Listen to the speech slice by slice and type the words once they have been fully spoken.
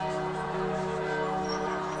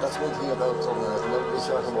That's one thing about them, it's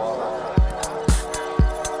like a water.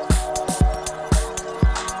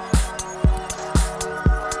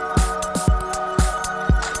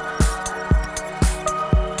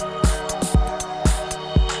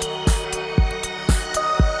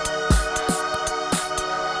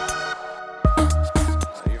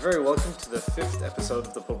 You're very welcome to the 5th episode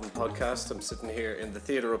of the Pub and Podcast. I'm sitting here in the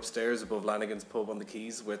theatre upstairs above Lanigan's Pub on the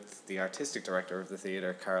Quays with the artistic director of the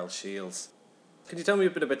theatre, Carol Shields. Can you tell me a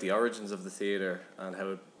bit about the origins of the theatre and how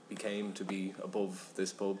it became to be above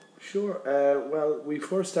this pub? Sure. Well, we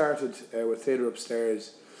first started with Theatre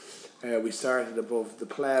Upstairs. We started above the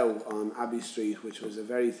Plough on Abbey Street, which was a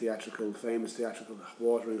very famous theatrical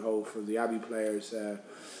watering hole for the Abbey players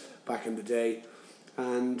back in the day.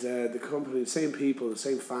 And the company, the same people, the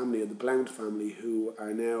same family, the Blount family, who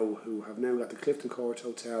have now got the Clifton Court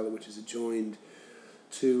Hotel, which is adjoined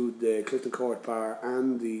to the Clifton Court Bar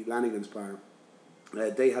and the Lanigan's Bar.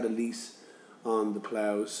 They had a lease on the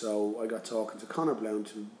Plough, so I got talking to Conor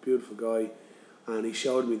Blount, a beautiful guy, and he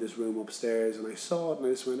showed me this room upstairs, and I saw it, and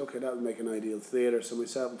I just went, okay, that would make an ideal theatre. So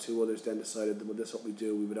myself and two others then decided that, well, this is what we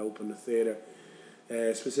do. We would open a theatre,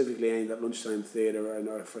 specifically aimed at lunchtime theatre,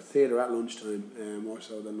 or for theatre at lunchtime, more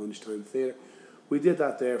so than lunchtime theatre. We did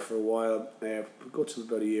that there for a while, got to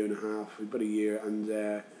about a year and a half,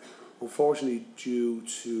 and unfortunately, due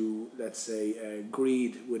to, let's say,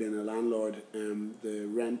 greed within a landlord, the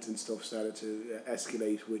rent and stuff started to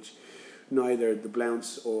escalate, which neither the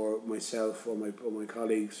Blounts or myself or my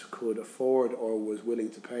colleagues could afford or was willing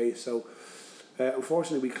to pay. So,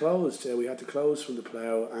 unfortunately, we closed. We had to close from the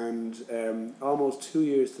Plough, and almost 2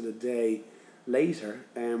 years to the day later,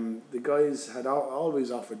 the guys had always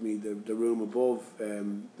offered me the room above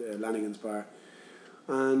the Lanigan's Bar.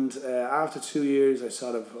 And after 2 years, I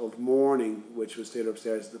sort of mourning, which was Theatre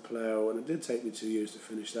Upstairs at the Plough, and it did take me 2 years to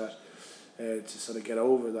finish that, to sort of get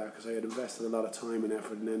over that, because I had invested a lot of time and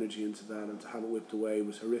effort and energy into that, and to have it whipped away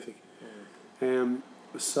was horrific.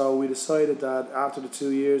 So we decided that after the 2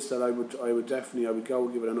 years that I would go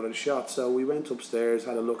give it another shot. So we went upstairs,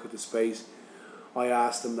 had a look at the space. I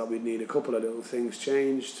asked them that we'd need a couple of little things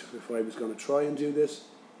changed if I was going to try and do this,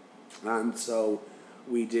 and so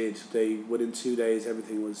we did. Within 2 days,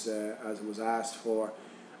 everything was as it was asked for,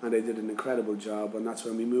 and they did an incredible job, and that's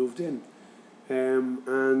when we moved in.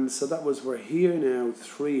 And so we're here now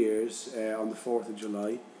 3 years on the 4th of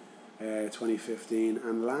July, 2015,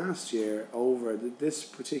 and last year, over this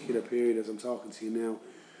particular period as I'm talking to you now,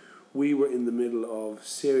 we were in the middle of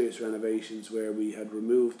serious renovations where we had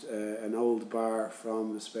removed an old bar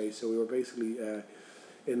from the space, so we were basically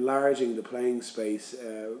enlarging the playing space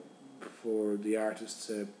for the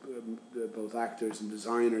artists, both actors and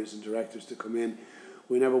designers and directors, to come in.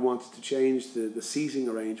 We never wanted to change the seating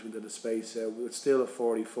arrangement of the space. It's still a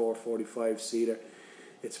 44, 45 seater.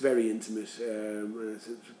 It's very intimate, and it's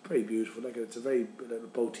very beautiful. It's a very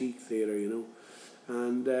boutique theatre, you know.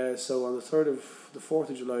 And so on the 4th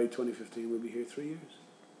of July 2015, we'll be here 3 years.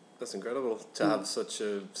 That's incredible to have such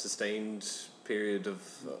a sustained period of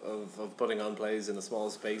putting on plays in a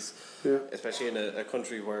small space, especially in a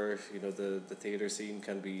country where the theatre scene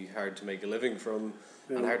can be hard to make a living from,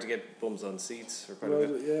 and hard to get bums on seats for quite a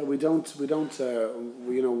bit. Yeah, we're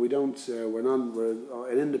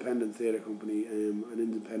an independent theatre company, an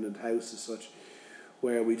independent house as such,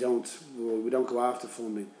 where we don't go after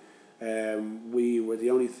funding. We were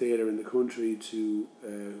the only theatre in the country to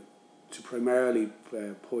primarily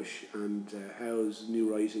push and house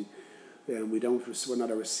new writing. We're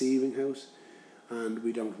not a receiving house, and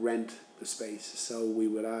we don't rent the space. So we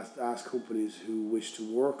would ask companies who wish to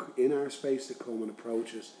work in our space to come and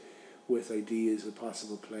approach us with ideas of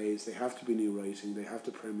possible plays. They have to be new writing. They have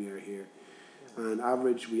to premiere here. And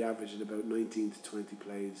we average at about 19 to 20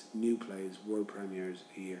 plays, new plays, world premieres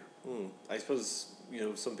a year. I suppose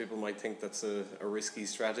some people might think that's a risky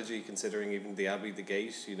strategy, considering even the Abbey, the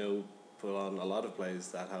Gate, put on a lot of plays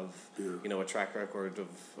that have a track record of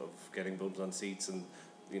getting bums on seats, and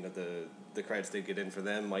the crowds they get in for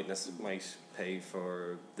them might pay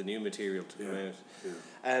for the new material to come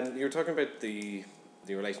out. You were talking about the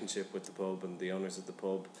relationship with the pub and the owners of the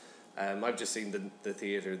pub. I've just seen the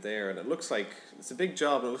theatre there, and it looks like it's a big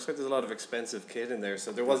job, and it looks like there's a lot of expensive kit in there,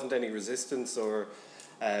 so there wasn't any resistance, or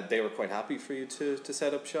they were quite happy for you to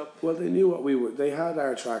set up shop? Well, they knew what we were. They had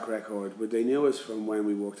our track record, but they knew us from when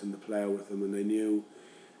we worked in the Plough with them, and they knew,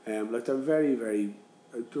 they're very, very,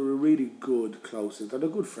 they're really good, close, they're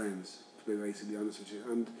good friends, to be basically honest with you,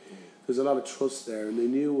 and there's a lot of trust there, and they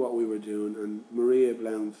knew what we were doing, and Maria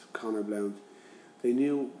Blount, Conor Blount, they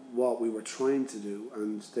knew what we were trying to do,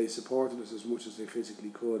 and they supported us as much as they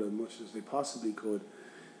physically could, as much as they possibly could.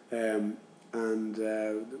 and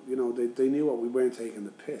you know, they knew what we weren't taking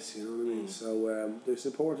the piss. You know what I mean? So they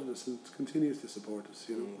supported us and continues to support us.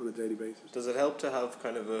 You know, on a daily basis. Does it help to have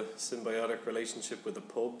kind of a symbiotic relationship with a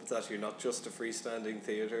pub, that you're not just a freestanding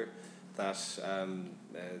theatre, that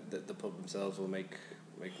the pub themselves will make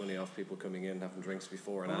money off people coming in, having drinks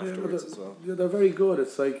before and afterwards as well? Yeah, they're very good.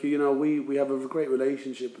 It's like, you know, we have a great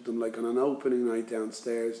relationship with them. Like on an opening night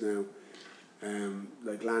downstairs now,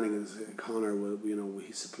 like Lanigan's, Connor will, you know,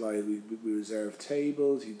 he supplied, we reserve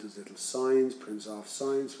tables, he does little signs, prints off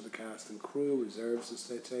signs for the cast and crew, reserves the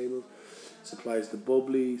state table, supplies the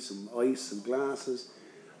bubbly, some ice and glasses,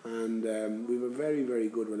 and we have a very, very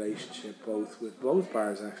good relationship with both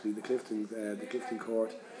bars actually. The Clifton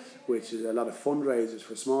Court, which is a lot of fundraisers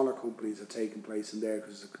for smaller companies, are taking place in there,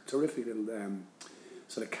 because it's a terrific little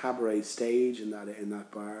sort of cabaret stage in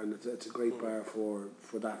that bar, and it's a great bar for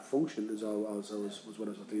that function as also was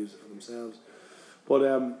what they use it for themselves. But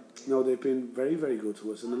no, they've been very, very good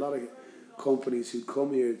to us, and a lot of companies who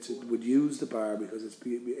come here would use the bar because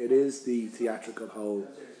it is the theatrical hole.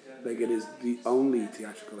 Like, it is the only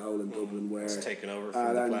theatrical hole in Dublin where it's taken over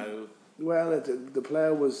from the Plough. Well, the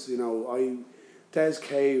Plough was, you know, Des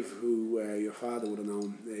Cave, who your father would have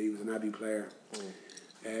known, he was an Abbey player.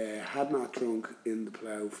 Had not drunk in the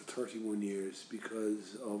Plough for 31 years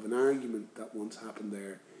because of an argument that once happened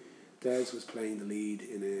there. Des was playing the lead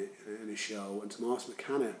in a show, and Tomás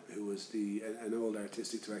McKenna, who was an old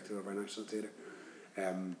artistic director of our National Theatre,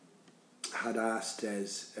 had asked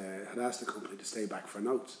the company to stay back for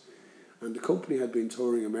notes, and the company had been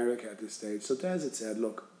touring America at this stage. So Des had said,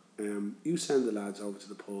 "Look, you send the lads over to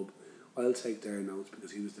the pub. I'll take their notes,"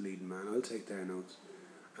 because he was the leading man. "I'll take their notes,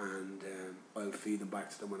 and I'll feed them back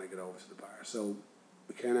to them when I get over to the bar." So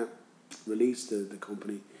McKenna released the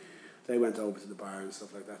company. They went over to the bar and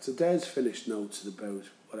stuff like that. So Des finished notes at about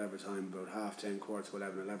whatever time, about 10:30, quarter to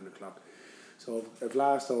 11 o'clock. So if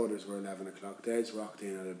last orders were 11 o'clock, Des rocked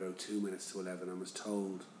in at about 2 minutes to 11 and was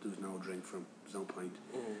told there was no drink from, there's no pint,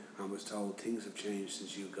 and was told things have changed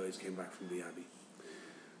since you guys came back from the Abbey.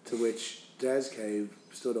 To which Des Cave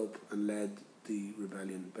stood up and led the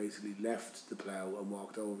rebellion, basically left the Plough and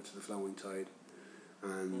walked over to the Flowing Tide,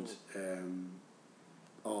 and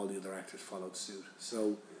all the other actors followed suit.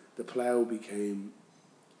 So the Plough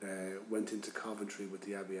went into Coventry with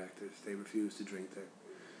the Abbey actors. They refused to drink there,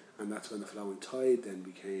 and that's when the Flowing Tide then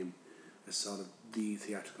became a sort of the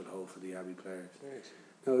theatrical hole for the Abbey players. Right.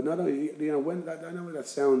 Now, not only, you know, I know that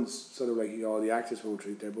sounds sort of like, all the actors won't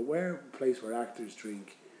drink there, but a place where actors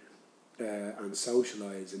drink and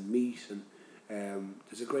socialise and meet, and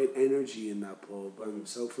there's a great energy in that pub. And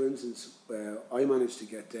so, for instance, I managed to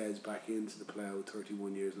get Des back into the Plough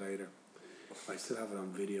 31 years later. I still have it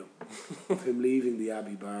on video of him leaving the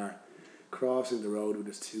Abbey bar, crossing the road with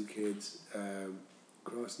his two kids,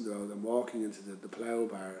 crossing the road and walking into the Plough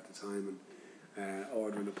bar at the time, and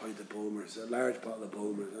ordering a pint of Bulmers, a large bottle of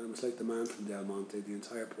Bulmers, and it was like the man from Del Monte. The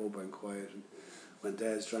entire pub went quiet, and when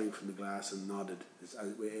Des drank from the glass and nodded as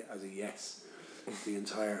a yes, the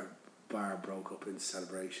entire bar broke up into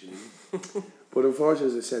celebration. But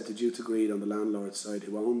unfortunately, as I said, the Duke agreed on the landlord's side,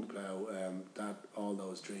 who owned the Plough, that all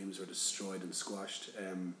those dreams were destroyed and squashed,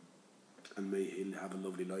 and may he'll have a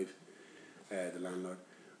lovely life, the landlord.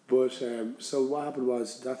 But so what happened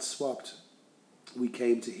was that swapped. We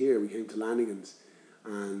came to Lanigan's,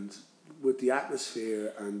 and with the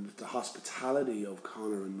atmosphere and the hospitality of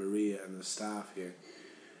Connor and Maria and the staff here,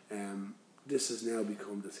 this has now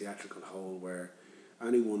become the theatrical hole where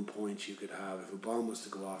any one point you could have, if a bomb was to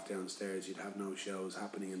go off downstairs, you'd have no shows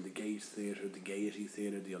happening in the Gate Theatre, the Gaiety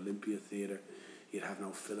Theatre, the Olympia Theatre. You'd have no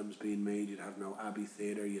films being made. You'd have no Abbey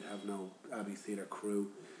Theatre. You'd have no Abbey Theatre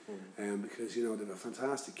crew, because, you know, they have a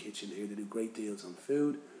fantastic kitchen here. They do great deals on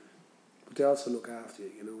food, but they also look after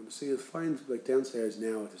you. You know, and so you'll find, like, downstairs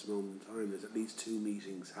now at this moment in time, there's at least 2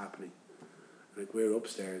 meetings happening. Like, we're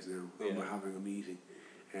upstairs now and we're having a meeting.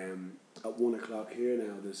 At 1 o'clock here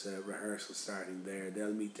now, there's a rehearsal starting there.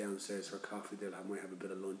 They'll meet downstairs for coffee. Might have a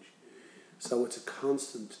bit of lunch. So it's a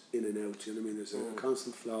constant in and out. You know what I mean? There's a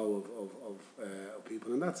constant flow of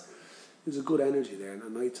people, and there's a good energy there. And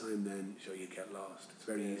at night time, then you get lost. It's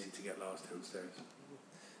very easy to get lost downstairs.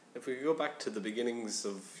 If we go back to the beginnings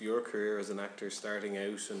of your career as an actor, starting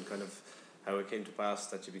out, and kind of how it came to pass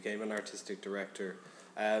that you became an artistic director,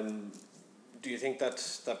 do you think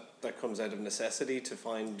that comes out of necessity to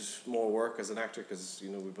find more work as an actor? Because,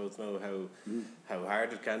 you know, we both know how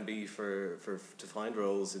hard it can be to find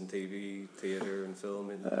roles in TV, theatre and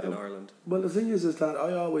film in Ireland. Well, the thing is that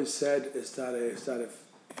I always said is that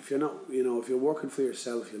if you're not, you know, if you're working for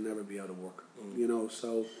yourself, you'll never be out of work. You know,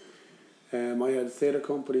 so I had theatre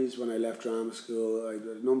companies when I left drama school. I had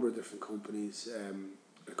a number of different companies.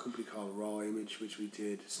 A company called Raw Image, which we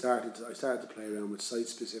did. I started to play around with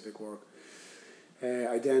site-specific work.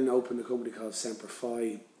 I then opened a company called Semper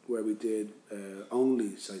Fi, where we did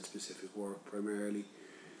only site-specific work primarily.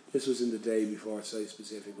 This was in the day before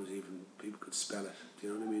site-specific was even, people could spell it. Do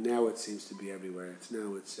you know what I mean? Now it seems to be everywhere. It's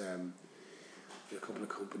a couple of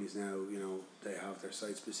companies now, you know, they have their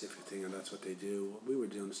site-specific thing and that's what they do. We were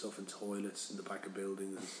doing stuff in toilets in the back of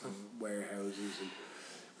buildings and warehouses, and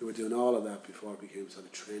we were doing all of that before it became sort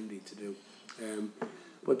of trendy to do.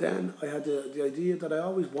 But then I had the idea that I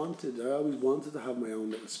always wanted to have my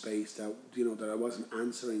own little space that, you know, that I wasn't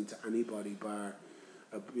answering to anybody bar,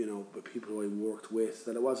 you know, the people who I worked with,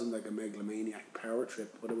 that it wasn't like a megalomaniac power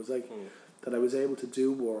trip, but it was like that I was able to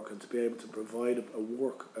do work and to be able to provide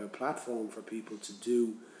a platform for people to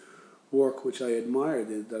do work which I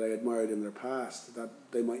admired, that I admired in their past, that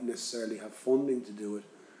they might necessarily have funding to do it,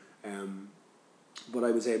 but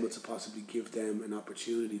I was able to possibly give them an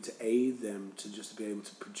opportunity to aid them to just be able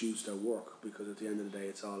to produce their work, because at the end of the day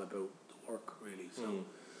it's all about the work, really. So.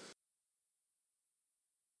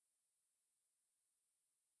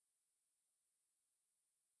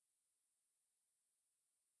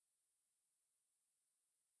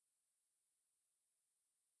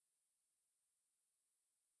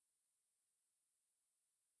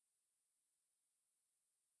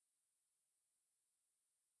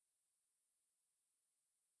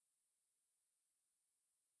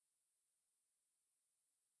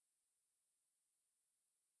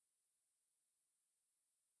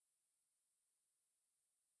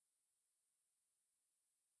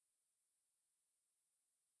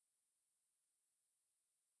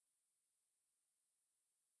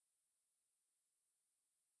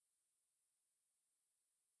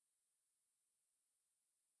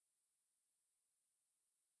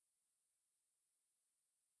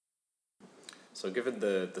 So given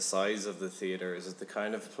the size of the theatre, is it the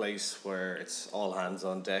kind of place where it's all hands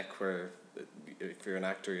on deck, where if you're an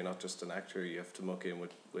actor, you're not just an actor, you have to muck in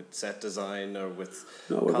with set design or with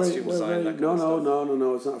costume design, that kind of stuff?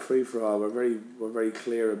 No, it's not free for all. We're very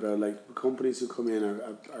clear about, like, companies who come in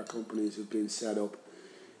are companies who've been set up,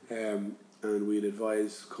 and we'd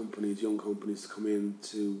advise young companies to come in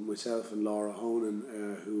to myself and Laura Honan,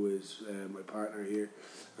 who is my partner here,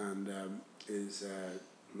 and is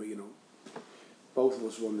you know, both of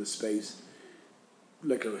us run this space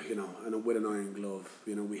like and with an iron glove.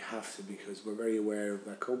 You know, we have to, because we're very aware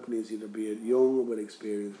that companies, either be it young or with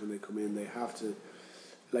experience, when they come in, they have to,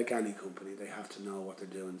 like any company, they have to know what they're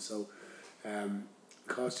doing. So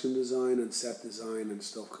costume design and set design and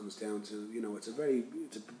stuff comes down to, you know, it's a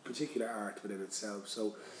particular art within itself.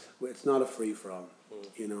 So it's not a free for all.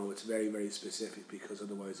 You know, it's very, very specific, because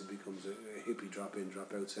otherwise it becomes a hippie drop in,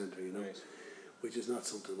 drop out centre, you know. Right. Which is not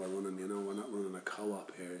something we're running, you know. We're not running a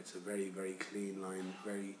co-op here. It's a very, very clean line,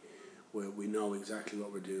 we know exactly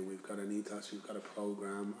what we're doing. We've got an ethos, we've got a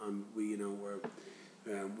program, and we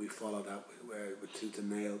follow that with tooth and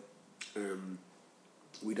nail.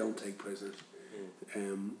 We don't take prisoners.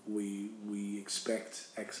 We expect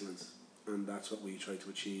excellence, and that's what we try to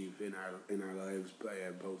achieve in our lives.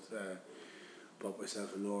 Both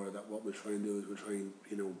myself and Laura, that what we try and do is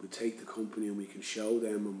we take the company and we can show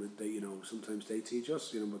them, and they, you know, sometimes they teach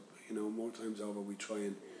us, you know, but, you know, more times over we try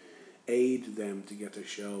and aid them to get their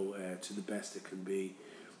show to the best it can be,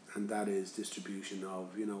 and that is distribution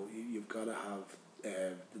of, you know, you've got to have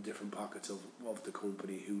the different pockets of the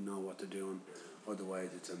company who know what they're doing, otherwise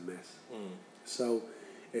it's a mess. So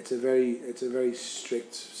it's a very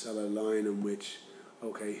strict sort of line in which,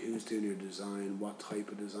 okay, who's doing your design, what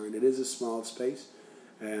type of design. It is a small space,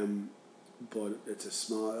 but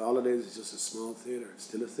all it is just a small theatre. It's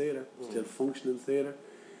still a theatre, still functioning theatre,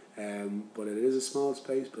 but it is a small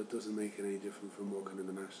space, but it doesn't make it any different from working in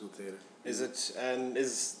the National Theatre.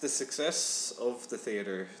 Is the success of the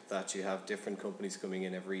theatre that you have different companies coming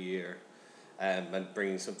in every year and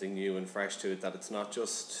bringing something new and fresh to it, that it's not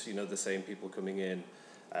just, you know, the same people coming in?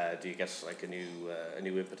 Do you get like a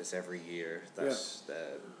new impetus every year that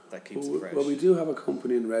keeps it fresh? Well, we do have a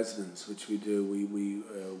company in residence, which we do.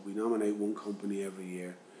 We nominate one company every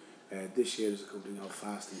year. This year there's a company called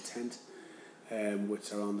Fast Intent,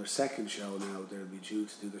 which are on their second show now. They'll be due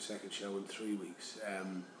to do their second show in 3 weeks.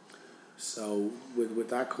 So with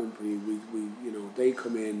that company, we you know, they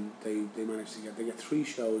come in, they manage to get 3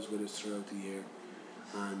 shows with us throughout the year,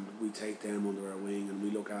 and we take them under our wing and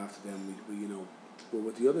we look after them. We you know. But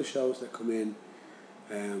with the other shows that come in,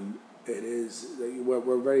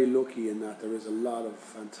 we're very lucky in that there is a lot of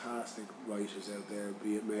fantastic writers out there,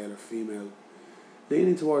 be it male or female,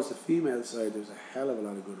 Leaning towards the female side, there's a hell of a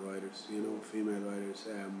lot of good writers, female writers,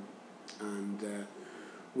 and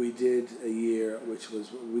we did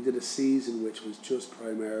a season which was just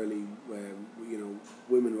primarily,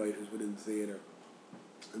 women writers within the theatre,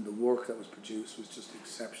 and the work that was produced was just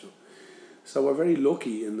exceptional. So we're very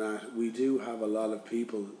lucky in that we do have a lot of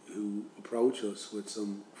people who approach us with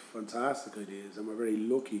some fantastic ideas, and we're very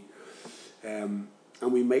lucky, and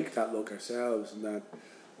we make that look ourselves, in that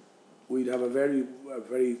we'd have a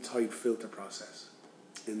very tight filter process,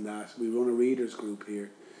 in that we run a readers group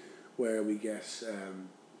here where we get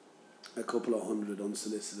a couple of hundred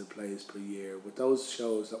unsolicited plays per year. With those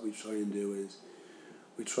shows, that we try and do is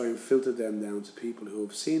we try and filter them down to people who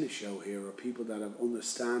have seen a show here, or people that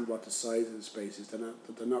understand what the size of the space is. That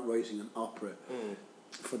they're not writing an opera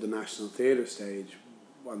for the National Theatre stage,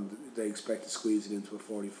 and they expect to squeeze it into a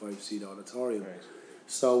 45-seat auditorium. Right.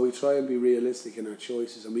 So we try and be realistic in our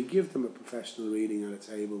choices, and we give them a professional reading at a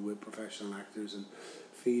table with professional actors and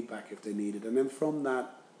feedback if they need it. And then from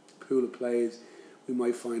that pool of plays, we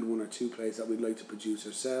might find one or two plays that we'd like to produce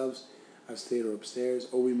ourselves as Theatre Upstairs,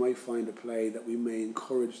 or we might find a play that we may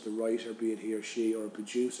encourage the writer, be it he or she, or a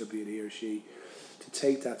producer, be it he or she, to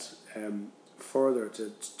take that further,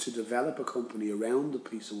 to develop a company around the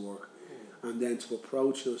piece of work, and then to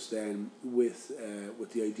approach us then with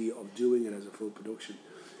the idea of doing it as a full production.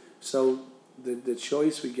 So the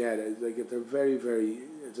choice we get is they're very, very,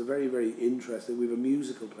 it's a very, very interesting. We have a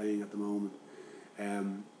musical playing at the moment,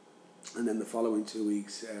 and then the following 2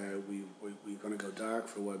 weeks we're going to go dark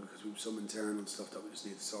for a while, because we have some internal stuff that we just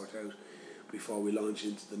need to sort out before we launch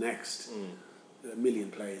into the next million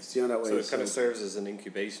plays. That way. So it kind of serves as an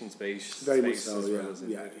incubation space. Very much so. As Yeah, well as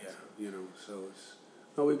yeah. So it's.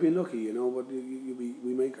 No, we've been lucky, but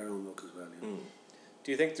we make our own luck as well.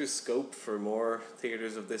 Do you think there's scope for more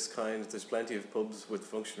theatres of this kind? There's plenty of pubs with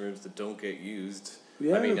function rooms that don't get used.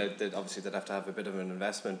 Yeah. I mean, obviously they'd have to have a bit of an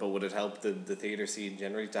investment, but would it help the theatre scene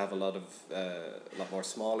generally to have a lot more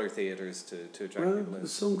smaller theatres to attract people in?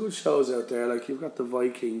 There's some good shows out there. Like, you've got the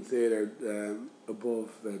Viking Theatre above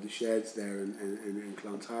the sheds there in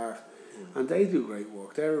Clontarf, and they do great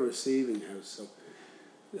work. They're a receiving house, so.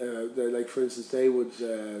 Like, for instance, they would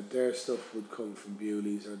their stuff would come from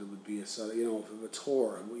Bewley's, or there would be a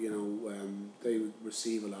tour. They would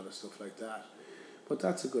receive a lot of stuff like that. But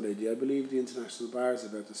that's a good idea. I believe the International Bar is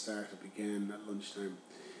about to start up again at lunchtime.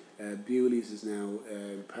 Bewley's is now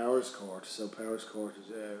Powers Court, so Powers Court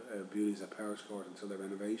is Bewley's at Powers Court until their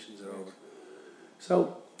renovations are over.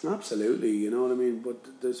 So absolutely, you know what I mean.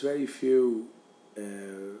 But there's very few.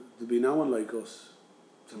 There'll be no one like us,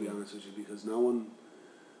 to be honest with you, because no one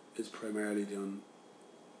is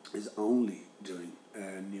only doing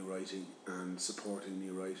new writing and supporting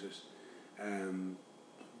new writers.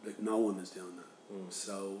 Like, no one is doing that.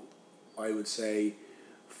 So I would say,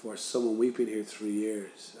 for someone, we've been here 3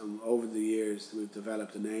 years, and over the years we've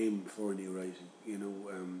developed a name for new writing.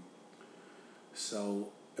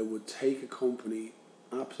 So it would take a company.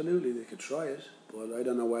 Absolutely, they could try it, but I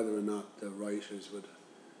don't know whether or not the writers would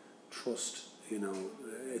trust.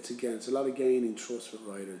 It's a lot of gaining trust with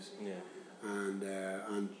writers, and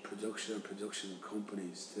production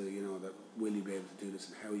companies to that, will you be able to do this,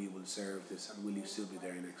 and how you will serve this, and will you still be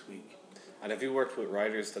there next week? And have you worked with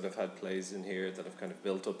writers that have had plays in here that have kind of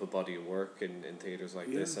built up a body of work in theatres like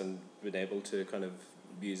this, and been able to kind of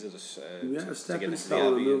use it to get into the Abbey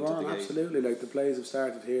and move on? Absolutely. Like, the plays have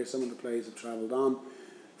started here. Some of the plays have travelled on.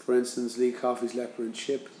 For instance, Lee Coffey's Leper and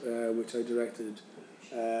Chip, which I directed.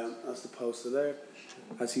 That's the poster there,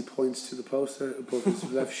 as he points to the poster above his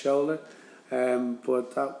left shoulder.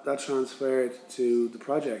 But that transferred to the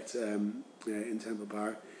project in Temple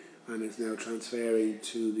Bar, and is now transferring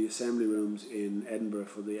to the assembly rooms in Edinburgh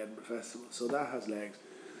for the Edinburgh Festival. So that has legs.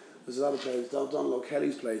 There's a lot of plays. Donald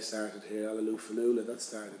O'Kelly's play started here, Alleluia Fanula, that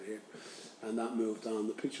started here, and that moved on.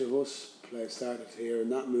 The Picture of Us play started here,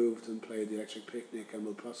 and that moved and played the Electric Picnic, and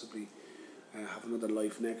will possibly have another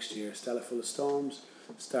life next year. Stella Full of Storms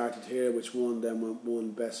started here, which won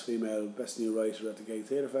Best New Writer at the Gay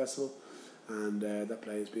Theatre Festival, and that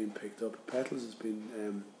play has been picked up. Petals has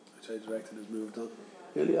been, which I directed, has moved on.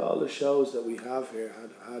 Nearly all the shows that we have here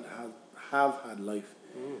have had life,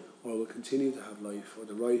 or will continue to have life, or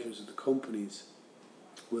the writers of the companies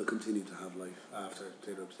will continue to have life after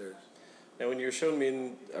Theatre Upstairs. Now, when you're showing me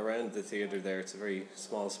in around the theatre there, it's a very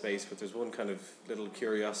small space, but there's one kind of little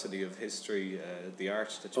curiosity of history, the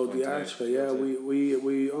arch that you pointed out. Oh, the archway, yeah.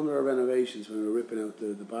 We under our renovations, when we were ripping out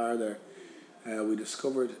the bar there, we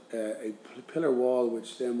discovered a pillar wall,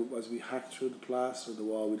 which then, as we hacked through the plaster of the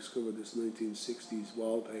wall, we discovered this 1960s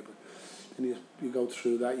wallpaper. And you go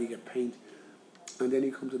through that, you get paint. and then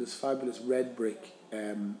you come to this fabulous red brick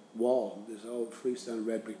wall, this old freestanding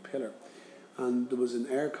red brick pillar, and there was an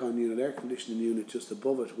air conditioning unit just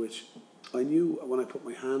above it, which I knew when I put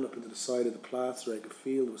my hand up into the side of the plaster, I could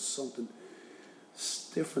feel there was something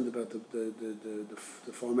different about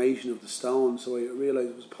the formation of the stone. So I realised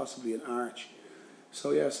it was possibly an arch.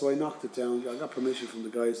 So I knocked it down. I got permission from the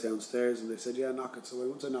guys downstairs, and they said, "Yeah, knock it." So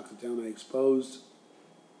once I knocked it down, I exposed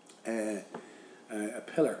a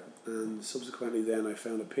pillar, and subsequently then I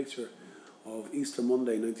found a picture of Easter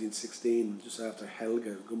Monday 1916, just after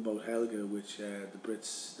Helga, gunboat Helga, which the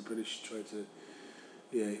British tried to,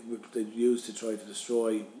 they used to try to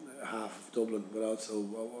destroy half of Dublin, but also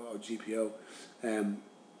GPO.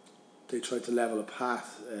 They tried to level a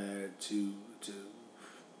path to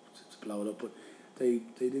blow it up, but they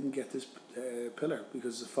didn't get this pillar,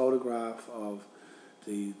 because it's a photograph of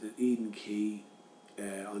the Eden Quay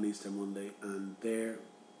on Easter Monday, and there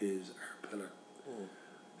is our pillar.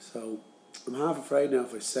 So I'm half afraid now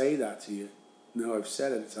if I say that to you. No, I've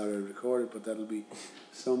said it, it's already recorded, but that'll be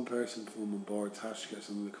some person from on board Tashka or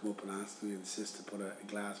someone will come up and ask me, insist to put a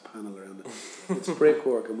glass panel around it. It's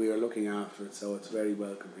brickwork, and we are looking after it, so it's very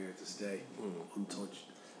welcome here to stay untouched.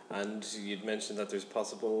 And you'd mentioned that there's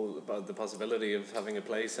the possibility of having a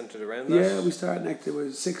play centred around that. Yeah, we started next. It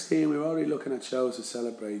was 16. We were already looking at shows to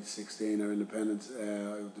celebrate 16, our independence,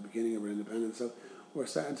 the beginning of our independence. So we're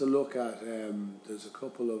starting to look at. There's a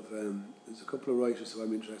couple of writers who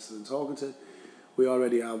I'm interested in talking to. We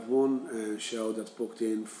already have one show that's booked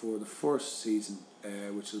in for the first season,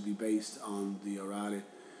 which will be based on the O'Reilly,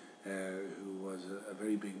 who was a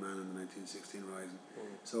very big man in the 1916 Rising.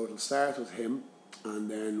 So it'll start with him,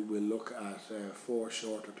 and then we'll look at 4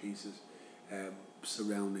 shorter pieces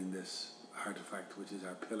surrounding this artefact, which is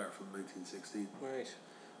our pillar from 1916. Right.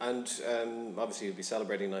 And obviously you'll be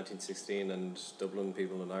celebrating 1916, and Dublin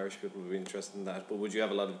people and Irish people will be interested in that. But would you have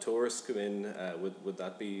a lot of tourists come in? Would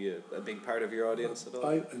that be a big part of your audience at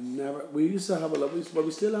all? We used to have a lot.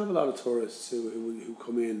 We still have a lot of tourists who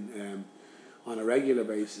come in on a regular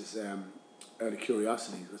basis out of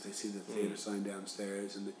curiosity, because they see the theatre sign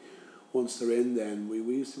downstairs, and once they're in, then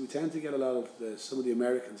we tend to get a lot of some of the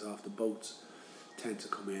Americans off the boats tend to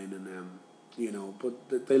come in, and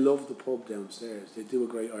but they love the pub downstairs. They do a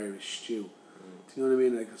great Irish stew. Do you know what I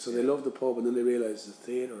mean? So they love the pub, and then they realise the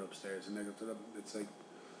theatre upstairs, and it's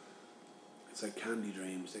like candy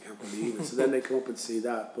dreams. They can't believe it. So then they come up and see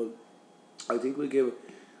that. But I think we'll give,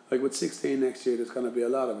 like with 16 next year, there's going to be a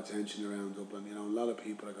lot of attention around Dublin. A lot of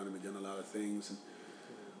people are going to be doing a lot of things, and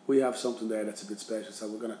we have something there that's a bit special. So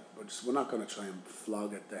we're not going to try and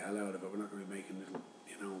flog it the hell out of it. We're not going to be making little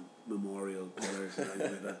memorial pillars and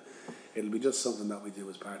anything like that. It'll be just something that we do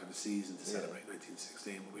as part of the season to celebrate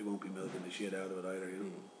 1916, but we won't be milking the shit out of it either.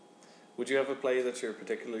 Would you have a play that you're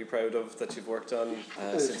particularly proud of that you've worked on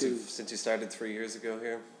since you started 3 years ago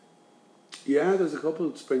here? Yeah, there's a couple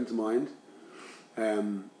that spring to mind.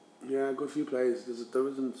 A good few plays. There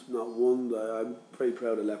isn't not one that I'm very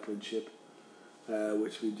proud of. Leopard Ship,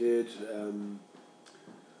 which we did.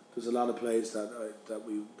 There's a lot of plays that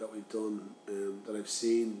we've done that I've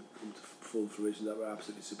seen come to full fruition that were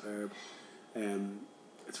absolutely superb.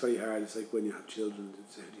 It's very hard. It's like when you have children.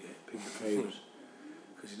 It's how do you pick your favourite?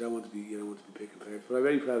 Because you don't want to be picking favourites. But I'm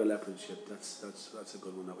very proud of Leopard Ship. That's a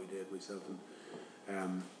good one that we did myself,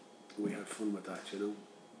 and we had fun with that.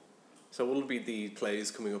 So what will be the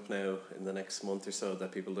plays coming up now in the next month or so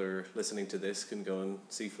that people that are listening to this can go and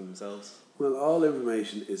see for themselves? Well, all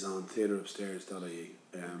information is on theatreupstairs.ie,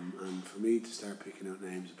 and for me to start picking out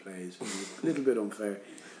names of plays is a little bit unfair,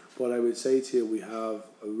 but I would say to you we have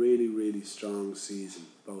a really, really strong season,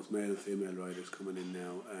 both male and female writers coming in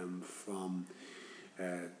now from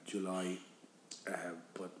July,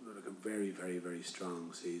 but like a very, very, very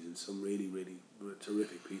strong season, some really, really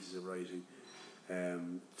terrific pieces of writing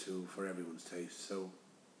for everyone's taste. So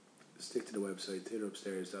stick to the website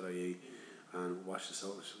theatreupstairs.ie and watch the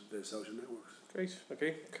social networks. Great.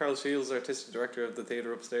 Okay. Carl Shields, Artistic Director of the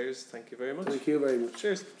Theatre Upstairs. Thank you very much. Thank you very much.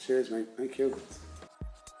 Cheers. Cheers, mate. Thank you.